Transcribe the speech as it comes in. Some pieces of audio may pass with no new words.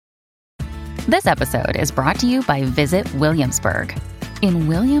This episode is brought to you by Visit Williamsburg. In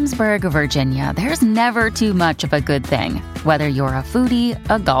Williamsburg, Virginia, there's never too much of a good thing. Whether you're a foodie,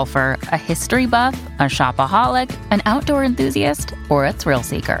 a golfer, a history buff, a shopaholic, an outdoor enthusiast, or a thrill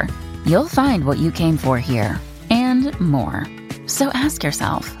seeker, you'll find what you came for here and more. So ask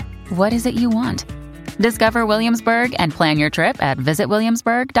yourself, what is it you want? Discover Williamsburg and plan your trip at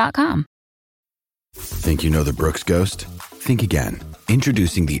visitwilliamsburg.com. Think you know the Brooks Ghost? Think again.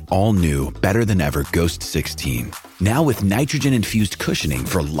 Introducing the all-new, better-than-ever Ghost 16. Now with nitrogen-infused cushioning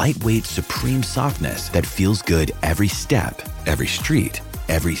for lightweight, supreme softness that feels good every step, every street,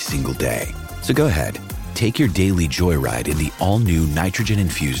 every single day. So go ahead, take your daily joyride in the all-new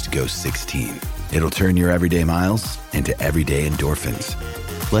nitrogen-infused Ghost 16. It'll turn your everyday miles into everyday endorphins.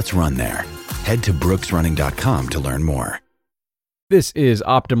 Let's run there. Head to brooksrunning.com to learn more. This is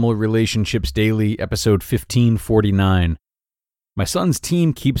Optimal Relationships Daily, episode 1549. My son's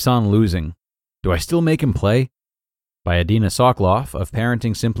team keeps on losing. Do I still make him play? By Adina Sokloff of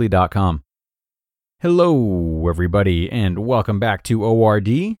ParentingSimply.com. Hello, everybody, and welcome back to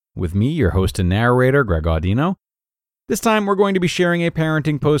ORD with me, your host and narrator, Greg Audino. This time, we're going to be sharing a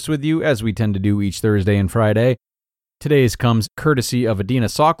parenting post with you, as we tend to do each Thursday and Friday. Today's comes courtesy of Adina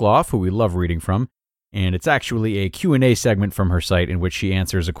Sokloff, who we love reading from, and it's actually a Q&A segment from her site in which she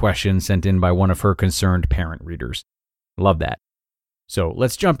answers a question sent in by one of her concerned parent readers. Love that. So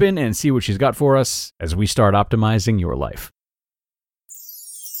let's jump in and see what she's got for us as we start optimizing your life.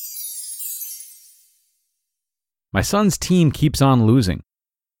 My son's team keeps on losing.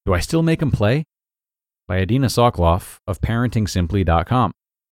 Do I still make him play? By Adina Sokloff of ParentingSimply.com.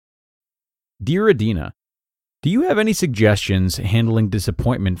 Dear Adina, do you have any suggestions handling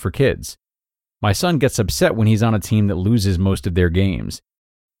disappointment for kids? My son gets upset when he's on a team that loses most of their games.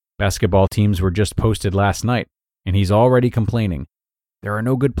 Basketball teams were just posted last night, and he's already complaining. There are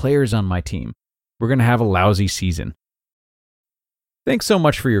no good players on my team. We're going to have a lousy season. Thanks so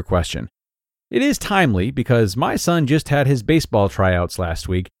much for your question. It is timely because my son just had his baseball tryouts last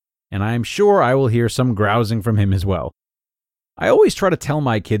week, and I'm sure I will hear some grousing from him as well. I always try to tell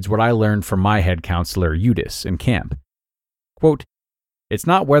my kids what I learned from my head counselor, Eudice, in camp. Quote, "It's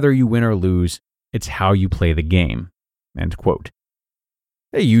not whether you win or lose, it's how you play the game." End quote.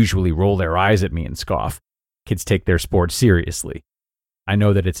 They usually roll their eyes at me and scoff. Kids take their sport seriously. I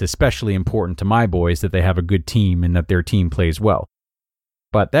know that it's especially important to my boys that they have a good team and that their team plays well.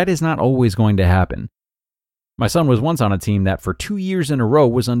 But that is not always going to happen. My son was once on a team that for 2 years in a row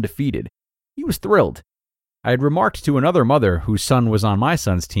was undefeated. He was thrilled. I had remarked to another mother whose son was on my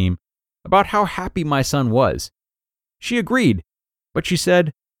son's team about how happy my son was. She agreed, but she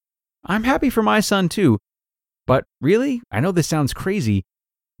said, "I'm happy for my son too, but really, I know this sounds crazy,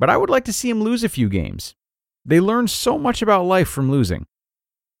 but I would like to see him lose a few games. They learn so much about life from losing."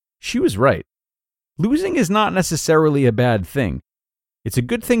 She was right. Losing is not necessarily a bad thing. It's a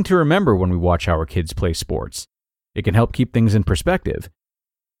good thing to remember when we watch our kids play sports. It can help keep things in perspective.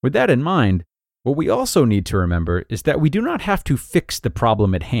 With that in mind, what we also need to remember is that we do not have to fix the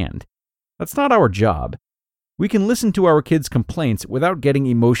problem at hand. That's not our job. We can listen to our kids' complaints without getting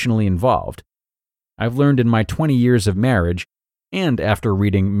emotionally involved. I've learned in my 20 years of marriage, and after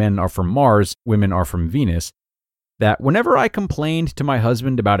reading Men Are From Mars, Women Are From Venus, that whenever I complained to my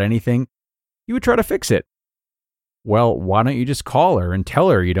husband about anything, he would try to fix it. Well, why don't you just call her and tell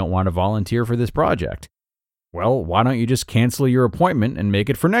her you don't want to volunteer for this project? Well, why don't you just cancel your appointment and make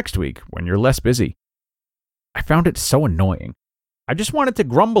it for next week when you're less busy? I found it so annoying. I just wanted to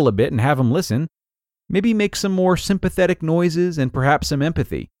grumble a bit and have him listen. Maybe make some more sympathetic noises and perhaps some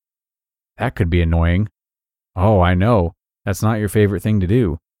empathy. That could be annoying. Oh, I know. That's not your favorite thing to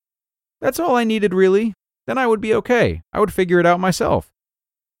do. That's all I needed, really. Then I would be okay. I would figure it out myself.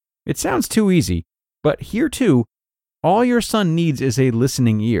 It sounds too easy, but here too, all your son needs is a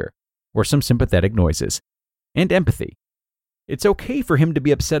listening ear, or some sympathetic noises, and empathy. It's okay for him to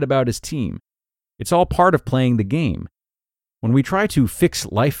be upset about his team. It's all part of playing the game. When we try to fix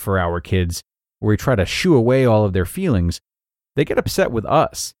life for our kids, or we try to shoo away all of their feelings, they get upset with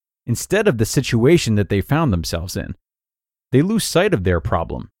us, instead of the situation that they found themselves in. They lose sight of their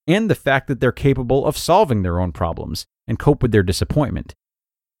problem, and the fact that they're capable of solving their own problems, and cope with their disappointment.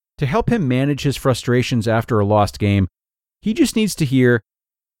 To help him manage his frustrations after a lost game, he just needs to hear,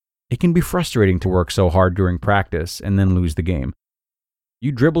 "It can be frustrating to work so hard during practice and then lose the game.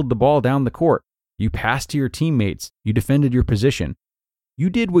 You dribbled the ball down the court. You passed to your teammates. You defended your position. You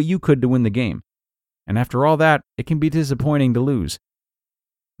did what you could to win the game. And after all that, it can be disappointing to lose."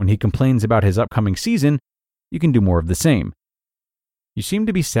 When he complains about his upcoming season, you can do more of the same. You seem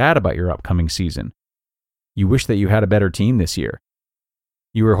to be sad about your upcoming season. You wish that you had a better team this year.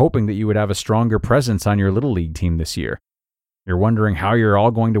 You were hoping that you would have a stronger presence on your Little League team this year. You're wondering how you're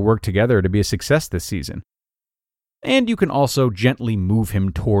all going to work together to be a success this season. And you can also gently move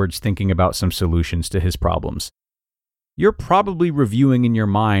him towards thinking about some solutions to his problems. You're probably reviewing in your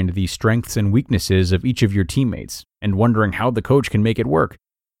mind the strengths and weaknesses of each of your teammates and wondering how the coach can make it work.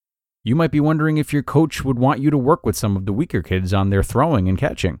 You might be wondering if your coach would want you to work with some of the weaker kids on their throwing and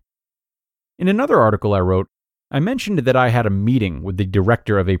catching. In another article I wrote, I mentioned that I had a meeting with the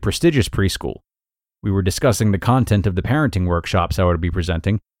director of a prestigious preschool. We were discussing the content of the parenting workshops I would be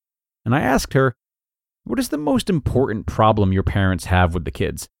presenting, and I asked her, "What is the most important problem your parents have with the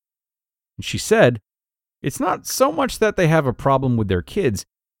kids?" And she said, "It's not so much that they have a problem with their kids,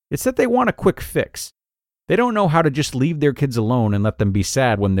 it's that they want a quick fix. They don't know how to just leave their kids alone and let them be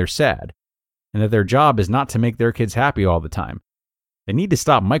sad when they're sad, and that their job is not to make their kids happy all the time. They need to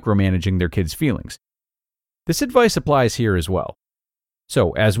stop micromanaging their kids' feelings." This advice applies here as well.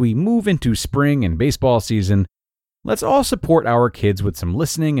 So, as we move into spring and baseball season, let's all support our kids with some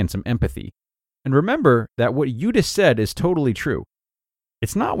listening and some empathy. And remember that what you just said is totally true.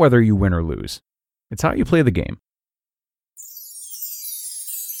 It's not whether you win or lose. It's how you play the game.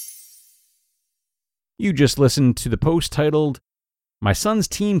 You just listened to the post titled, "My Son's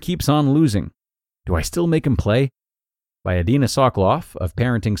Team Keeps on Losing. Do I Still Make Him Play?" by Adina Sokoloff of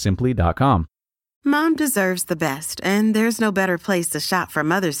ParentingSimply.com. Mom deserves the best, and there's no better place to shop for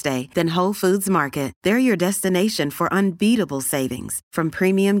Mother's Day than Whole Foods Market. They're your destination for unbeatable savings, from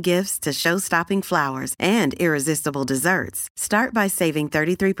premium gifts to show-stopping flowers and irresistible desserts. Start by saving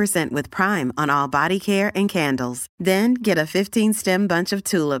 33% with Prime on all body care and candles. Then get a 15-stem bunch of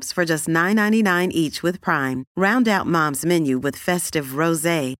tulips for just $9.99 each with Prime. Round out Mom's menu with festive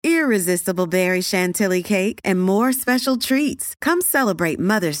rosé, irresistible berry chantilly cake, and more special treats. Come celebrate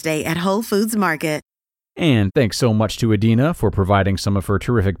Mother's Day at Whole Foods Market. And thanks so much to Adina for providing some of her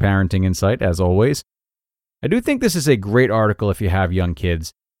terrific parenting insight, as always. I do think this is a great article if you have young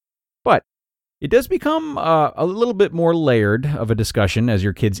kids, but it does become a little bit more layered of a discussion as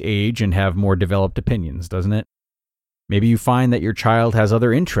your kids age and have more developed opinions, doesn't it? Maybe you find that your child has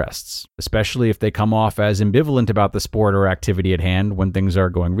other interests, especially if they come off as ambivalent about the sport or activity at hand when things are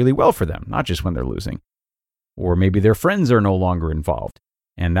going really well for them, not just when they're losing. Or maybe their friends are no longer involved,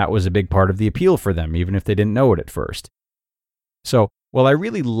 and that was a big part of the appeal for them, even if they didn't know it at first. So, while I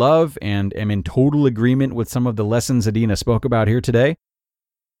really love and am in total agreement with some of the lessons Adina spoke about here today,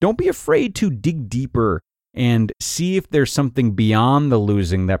 don't be afraid to dig deeper and see if there's something beyond the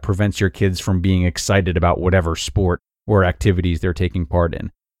losing that prevents your kids from being excited about whatever sport or activities they're taking part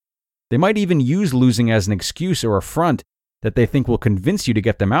in. They might even use losing as an excuse or a front that they think will convince you to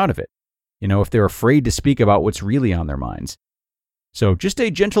get them out of it, if they're afraid to speak about what's really on their minds. So just a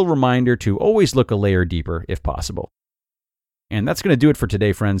gentle reminder to always look a layer deeper if possible. And that's going to do it for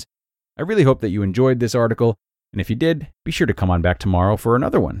today, friends. I really hope that you enjoyed this article, and if you did, be sure to come on back tomorrow for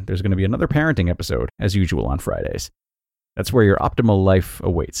another one. There's going to be another parenting episode, as usual on Fridays. That's where your optimal life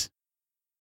awaits.